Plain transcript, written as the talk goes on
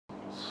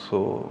So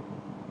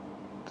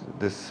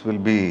this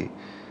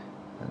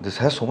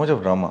has so much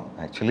of drama.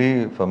 Actually,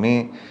 for me,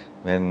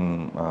 when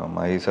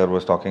my sir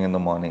was talking in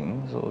the morning,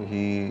 so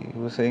he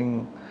was saying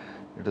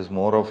it is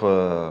more of a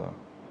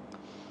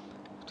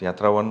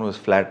Yatra 1 was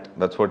flat.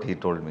 That's what he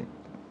told me.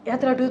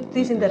 Yatra 2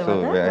 తీసిన తర్వాత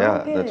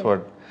That's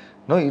what.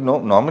 No,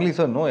 normally,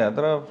 sir, no,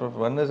 Yatra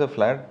 1 is a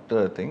flat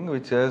thing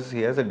which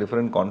he has a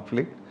different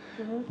conflict.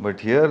 But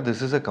here, this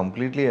is a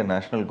completely a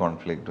national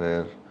conflict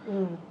where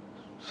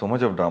so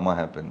much of drama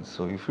happens.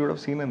 So if you would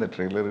have seen in the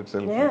trailer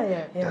itself,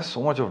 there's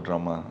so much of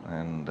drama,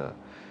 and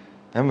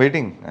I'm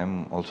waiting. I'm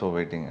also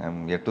waiting. I'm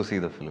yet to see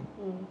the film.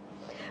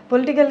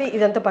 Politically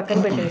ఇదంతా పక్కన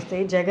పెట్టేస్తే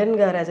జగన్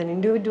గారు as an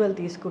individual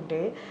తీసుకుంటే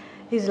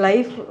his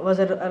life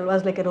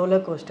was like a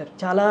roller coaster.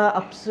 చాలా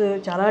apps,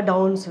 చాలా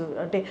downs,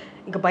 అంటే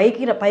ఇంకా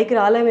పైకి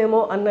రాలేమేమో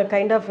అన్న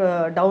కైండ్ ఆఫ్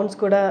డౌన్స్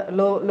కూడా,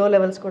 లో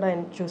లెవెల్స్ కూడా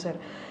ఆయన చూసారు.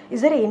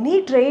 Is there any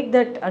trait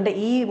that, అంటే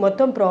ఈ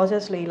మొత్తం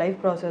ప్రాసెస్లో, ఈ లైఫ్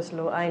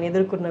ప్రాసెస్లో ఆయన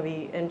ఎదుర్కొన్నవి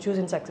అండ్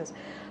చూసిన సక్సెస్,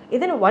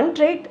 ఏదైనా one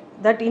trait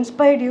that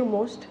inspired you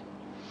most?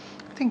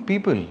 I think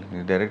people.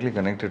 He directly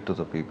connected to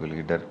the people.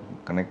 He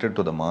connected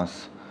to the mass,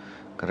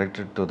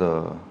 connected to the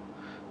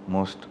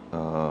most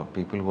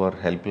people who are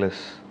helpless,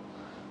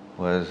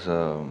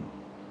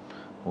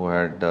 who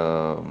had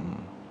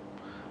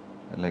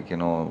like, you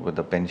know, with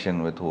the pension,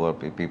 with who are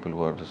people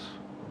who are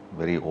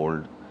very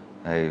old.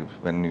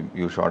 When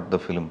you shot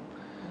the film,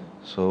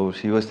 so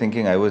she was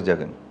thinking I was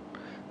Jagan,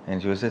 and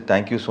she was saying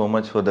thank you so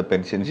much for the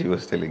pension, she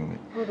was telling me.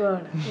 Oh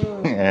God.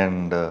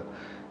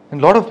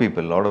 And lot of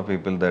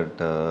people that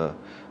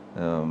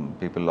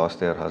people lost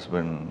their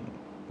husband.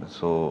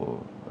 So,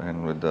 and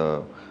with the,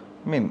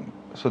 I mean,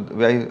 so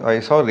I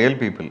saw real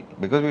people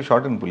because we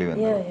shot in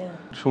Pulivendula.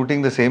 Shooting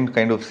the same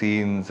kind of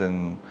scenes and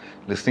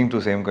listening to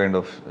same kind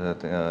of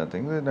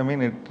things. I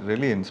mean, it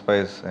really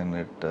inspires, and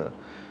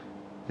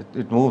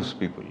it moves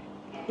people.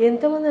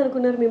 ఎంతమంది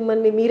అనుకున్నారు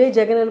మిమ్మల్ని మీరే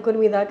జగన్ అనుకుని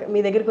మీ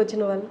దగ్గరికి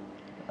వచ్చిన వాళ్ళు?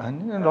 And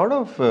a lot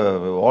of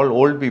all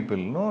old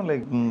people, no,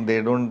 like they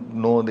don't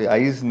know the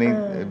eyes.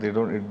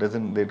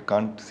 They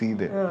can't see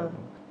them.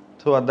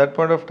 So at that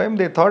point of time,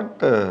 they thought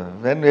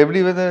when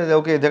everyone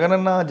okay,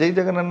 Jagananna, Jai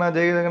Jagananna,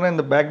 Jai Jagananna, in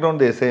the background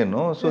they say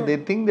no, so they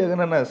think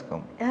Jagananna has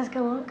come.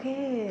 Okay.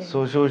 So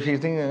she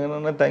thinks,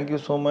 Jagananna, thank you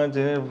so much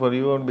for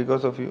you and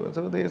because of you.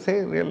 So they say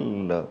real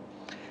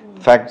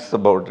facts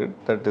about it.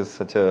 That is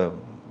such a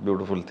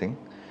beautiful thing.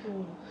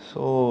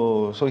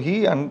 So he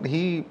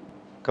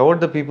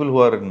covered the people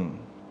who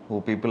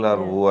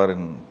are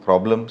in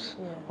problems,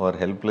 who are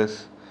helpless.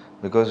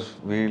 Because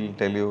we'll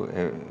tell you,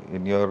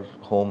 in your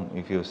home,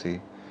 if you see,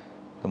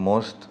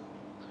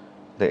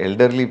 the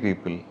elderly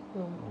people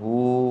who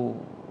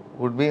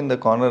would be in the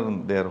corner in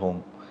their home,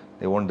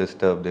 they won't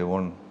disturb,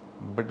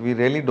 but we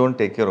really don't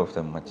take care of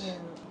them much.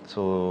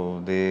 So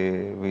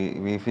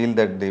we feel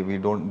that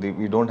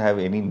we don't have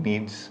any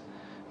needs.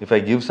 If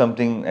I give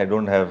something, I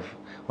don't have,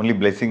 only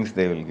blessings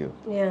they will give.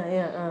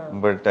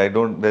 But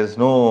there's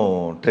no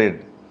trade.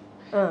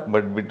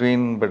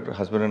 But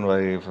husband and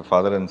wife,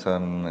 father and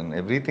son, and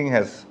everything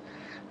has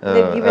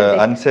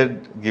unsaid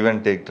give and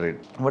take trade.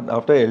 But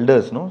after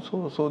elders, no,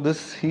 so this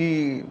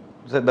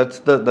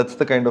that's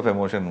the kind of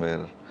emotion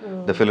where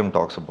the film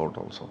talks about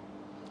also.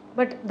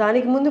 But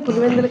దానికి ముందు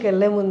పులివెందులకు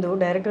వెళ్ళే ముందు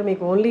director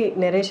మీకు only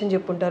narration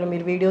చెప్పుంటారు,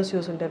 మీరు videos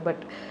చూసుంటారు,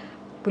 but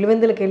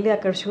పులివెందులకు వెళ్ళి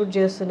అక్కడ షూట్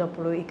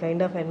చేస్తున్నప్పుడు ఈ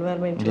kind of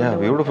environment,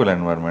 beautiful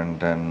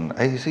environment. And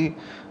I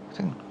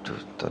think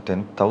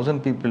 10,000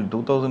 people,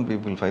 2,000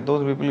 people,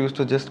 5,000 people used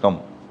to just come.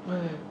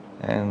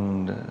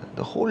 And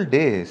the whole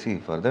day, see,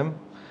 for them,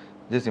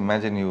 just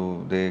imagine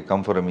they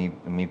come for a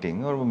meeting,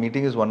 or a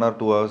meeting is 1 or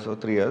 2 hours or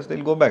 3 hours,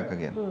 they'll go back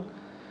again.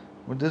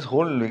 But this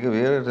whole,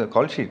 we are a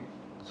call sheet.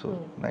 So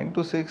 9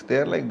 to 6, they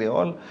are like, they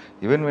all,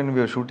 even when we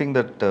were shooting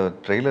that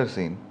trailer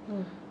scene,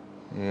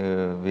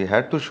 we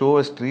had to show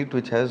a street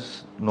which has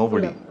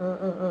nobody.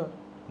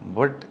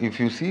 But if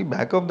you see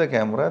back of the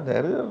camera,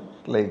 there are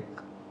like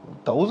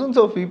thousands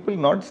of people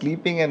not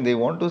sleeping, and they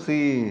want to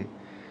see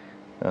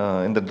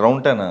in the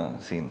Drauntana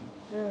scene.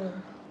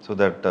 So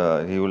that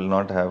he will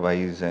not have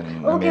eyes, and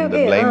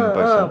the blind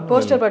person.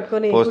 Poster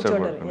patkoni.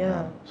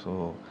 So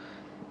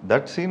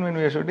that scene when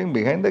we are shooting,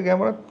 behind the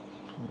camera,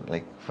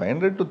 like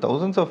 500 to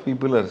thousands of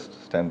people are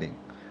standing.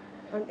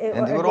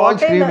 And they were all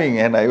screaming,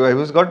 and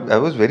I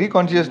was very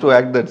conscious to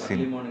act that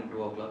scene. Early morning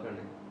 2 o'clock.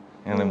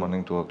 Early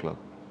morning 2 o'clock.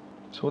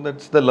 So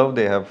that's the love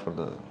they have for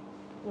the...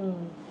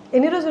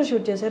 ఎన్ని రోజులు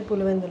shoot చేశారు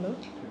పులివెందులో?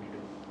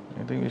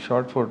 I think we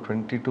shot for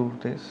 22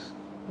 days.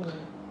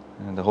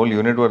 And the whole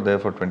unit were there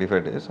for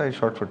 25 days. I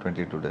shot for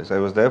 22 days. I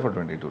was there for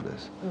 22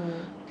 days.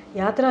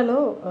 యాత్రలో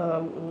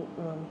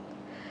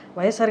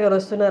వైఎస్ఆర్ గారు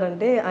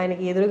వస్తున్నారంటే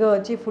ఆయనకి ఎదురుగా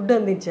వచ్చి food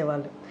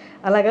అందించేవాళ్ళు.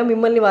 అలాగా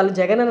మిమ్మల్ని వాళ్ళు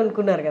జగన్ అని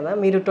అనుకున్నారు కదా,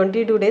 మీరు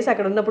 22 days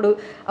అక్కడ ఉన్నప్పుడు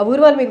ఆ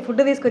ఊరు వాళ్ళు మీకు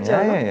ఫుడ్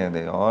తీసుకొచ్చారు?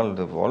 They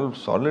all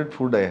solid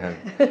food I had.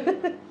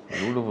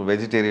 Beautiful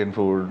vegetarian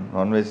food,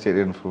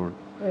 non-vegetarian food.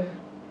 I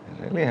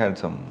really had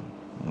some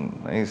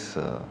nice,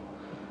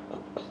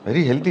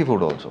 very healthy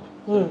food also.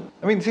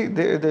 I mean, see,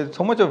 there's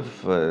so much of,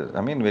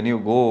 I mean, when you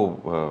go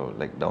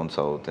like down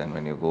south and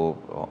when you go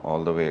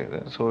all the way,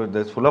 so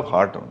there's full of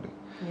heart only.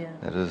 Yeah.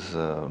 There is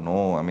no,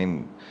 I mean,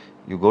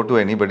 you go to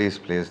anybody's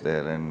place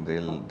there and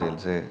they'll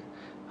say,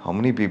 how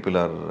many people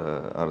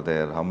are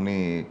there? How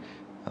many,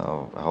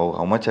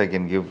 how much I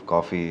can give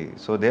coffee?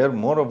 So they are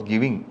more of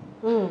giving.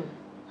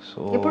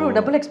 ఇప్పుడు So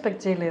డబ్బులు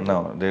expect చేయలేదు. no,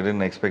 they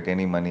didn't expect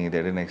any money.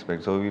 They didn't expect.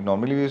 So we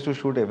used to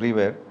shoot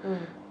everywhere.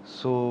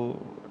 So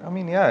I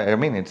mean, yeah, I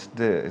mean it's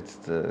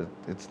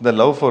the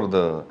love for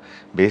the.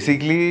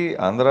 Basically,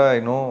 Andhra, I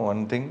know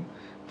one thing.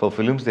 For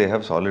films, they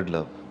have solid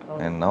love.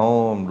 And now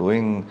I'm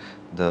doing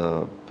the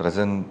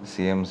present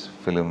CM's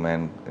film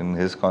and in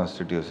his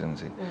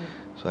constituency.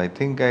 So I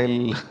think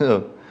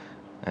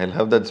I'll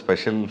have that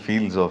special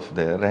feels of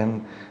there. And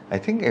I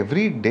think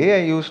every day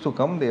I used to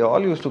come, they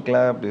all used to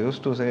clap, they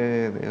used to say,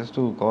 they used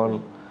to call.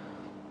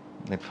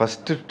 Like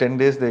first 10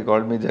 days they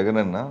called me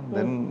Jagananna.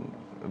 Then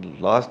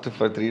last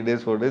for 3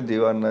 days, 4 days,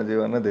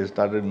 Jiiva, they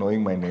started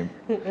knowing my name.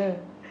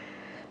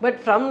 But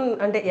from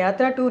అంటే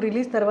యాత్ర 2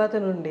 release తర్వాత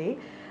నుండి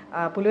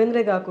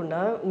పులివెందులే కాకుండా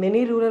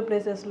many rural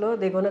ప్లేసెస్లో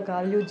they Gona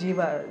call you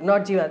Jiva,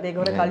 not Jiva, they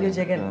Gona call you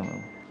Jagan.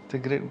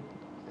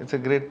 It's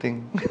a great thing.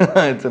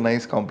 It's a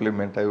nice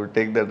compliment. I would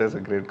take that as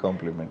a great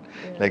compliment.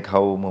 Like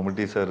how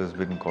Mammootty sir has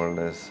been called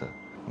as,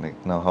 like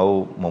now how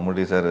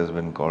Mammootty sir has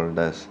been called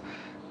as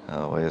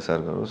YSR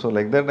Garu. So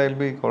like that I'll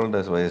be called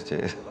as YSJ.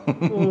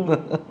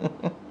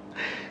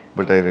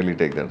 But I really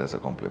take that as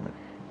a compliment.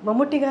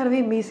 Mammootty గారివి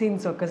మీ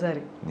scenes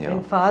ఒక్కసారి Yeah.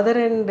 Father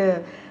and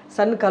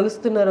sun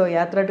కలుస్తున్నారు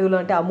యాత్ర 2లో,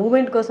 అంటే ఆ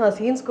moment కోసం, ఆ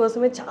scenes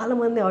కోసమే చాలా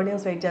మంది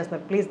ఆడియన్స్ వెయిట్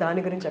చేస్తున్నారు. ప్లీజ్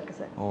దాని గురించి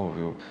ఒక్కసారి.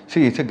 Oh,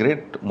 see, it's a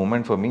great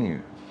moment for me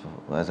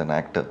as an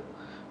actor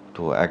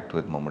to act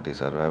with Mammootty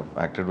sir. I've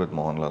acted with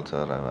Mohanlal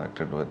sir. I've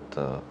acted with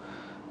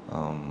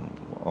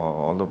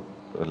all the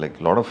like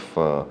lot of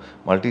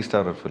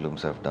multi-star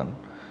films I've done.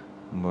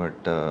 But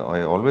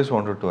I always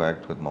wanted to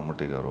act with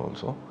Mammootty garu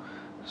also.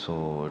 So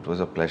it was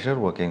a pleasure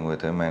working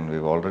with him, and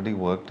we've already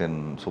worked in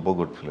super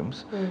good films.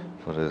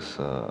 For his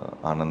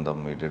Anandam,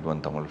 we did one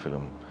Tamil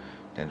film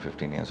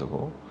 10-15 years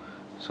ago.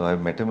 So I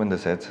met him in the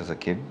sets as a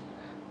kid.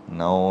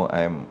 Now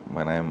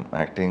when I'm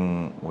acting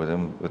with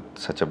him with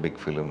such a big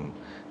film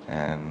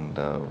and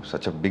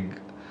such a big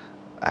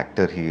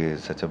actor he is,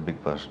 such a big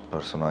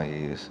persona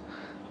he is.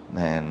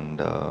 And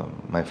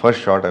my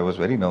first shot, I was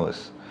very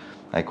nervous.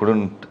 I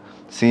couldn't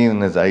see in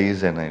his eyes,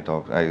 and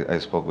I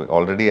spoke with,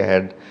 already I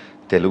had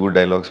Telugu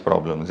dialogues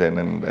problems, and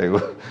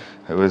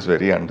I was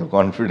very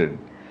underconfident.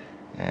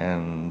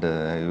 And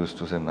I used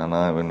to say, Nana,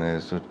 when I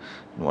used to,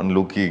 one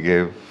look he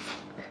gave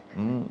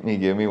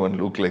me one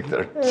look like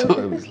that. So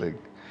I was like,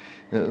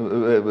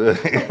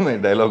 my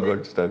dialogue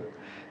got stuck.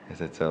 I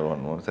said, sir,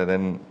 one more. So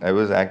then I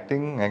was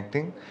acting,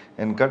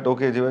 and cut,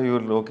 okay, Jiiva, you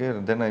will okay.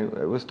 Then I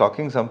was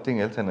talking something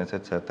else, and I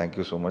said, sir, thank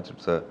you so much.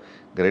 It's a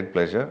great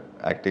pleasure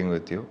acting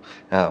with you.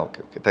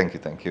 Okay, thank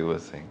you, he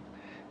was saying.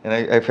 And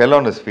I fell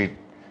on his feet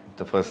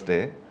the first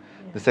day.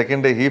 The second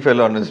day, he fell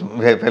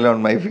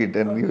on my feet,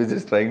 and he was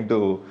just trying to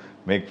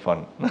make fun.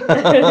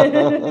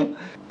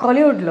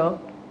 కాలీవుడ్లో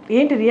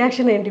ఏంటి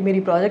reaction, ఏంటి మీరు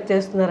ఈ project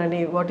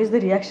చేస్తున్నారని? What is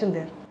the reaction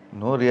there?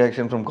 No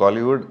reaction from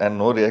Collywood and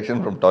no reaction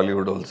from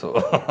Tollywood also.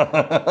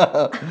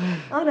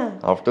 అవునా?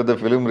 After the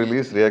film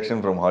release, reaction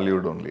from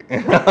Hollywood only.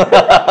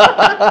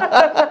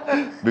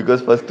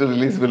 Because first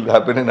release will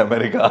happen in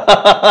America.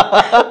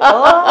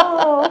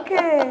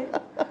 Okay.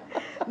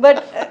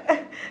 But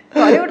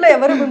కాలీవుడ్లో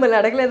ఎవరు మిమ్మల్ని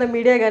అడగలేదా,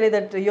 media కానీ,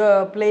 that you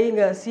are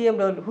playing CM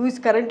role, who is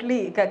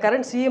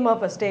current CM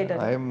of a state?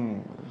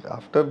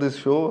 After this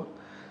show,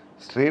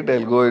 straight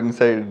I'll go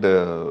inside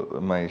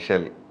my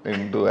shell.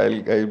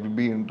 I'll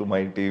be into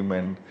my team,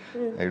 and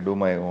I do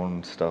my own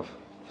stuff.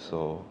 So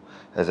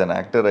as an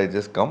actor, I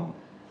just come,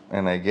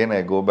 and again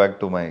I go back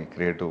to my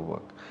creative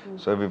work.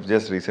 So we've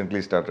just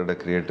recently started a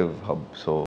creative hub. So